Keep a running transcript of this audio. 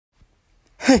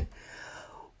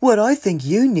What I think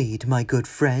you need, my good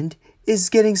friend, is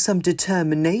getting some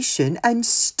determination and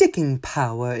sticking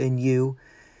power in you.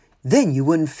 Then you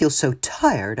wouldn't feel so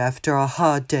tired after a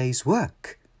hard day's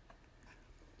work.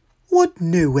 What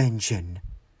new engine?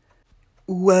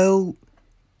 Well,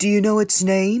 do you know its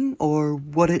name or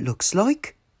what it looks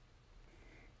like?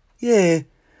 Yeah,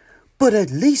 but at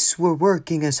least we're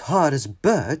working as hard as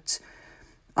Bert.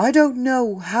 I don't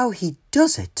know how he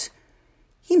does it.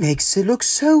 He makes it look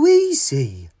so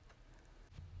easy.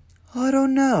 I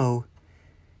don't know.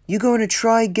 You going to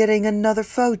try getting another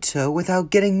photo without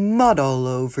getting mud all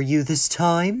over you this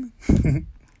time?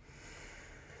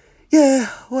 Yeah,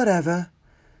 whatever.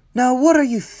 Now, what are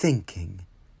you thinking?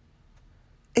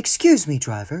 Excuse me,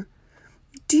 driver.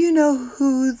 Do you know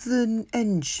who the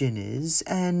engine is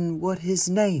and what his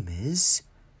name is?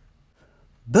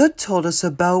 Bert told us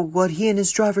about what he and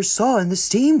his driver saw in the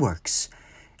steamworks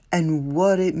and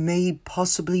what it may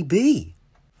possibly be.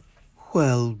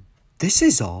 Well, this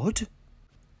is odd.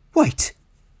 Wait,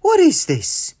 what is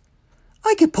this?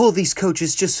 I could pull these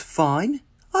coaches just fine.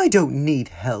 I don't need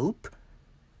help.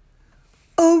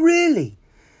 Oh, really?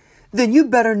 Then you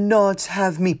better not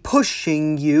have me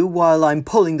pushing you while I'm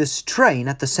pulling this train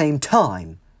at the same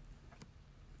time.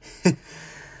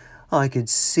 I could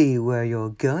see where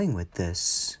you're going with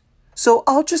this. So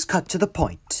I'll just cut to the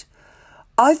point.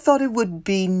 I thought it would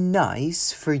be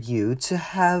nice for you to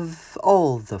have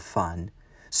all the fun,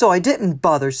 so I didn't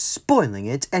bother spoiling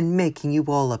it and making you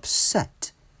all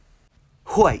upset.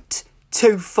 Wait,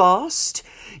 too fast?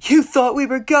 You thought we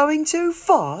were going too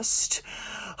fast?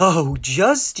 Oh,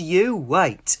 just you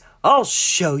wait. I'll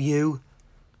show you.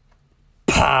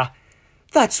 Pah!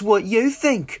 That's what you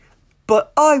think.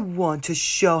 But I want to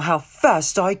show how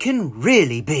fast I can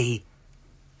really be.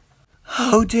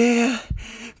 Oh dear.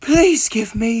 Please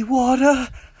give me water.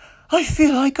 I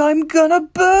feel like I'm gonna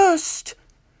burst.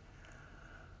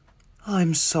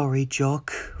 I'm sorry,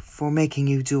 Jock, for making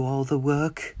you do all the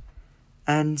work.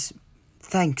 And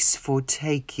thanks for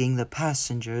taking the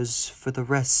passengers for the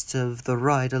rest of the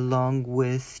ride along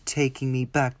with taking me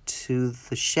back to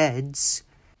the sheds.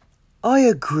 I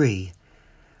agree.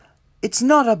 It's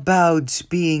not about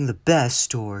being the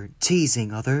best or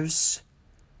teasing others.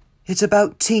 It's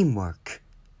about teamwork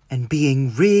and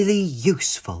being really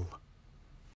useful.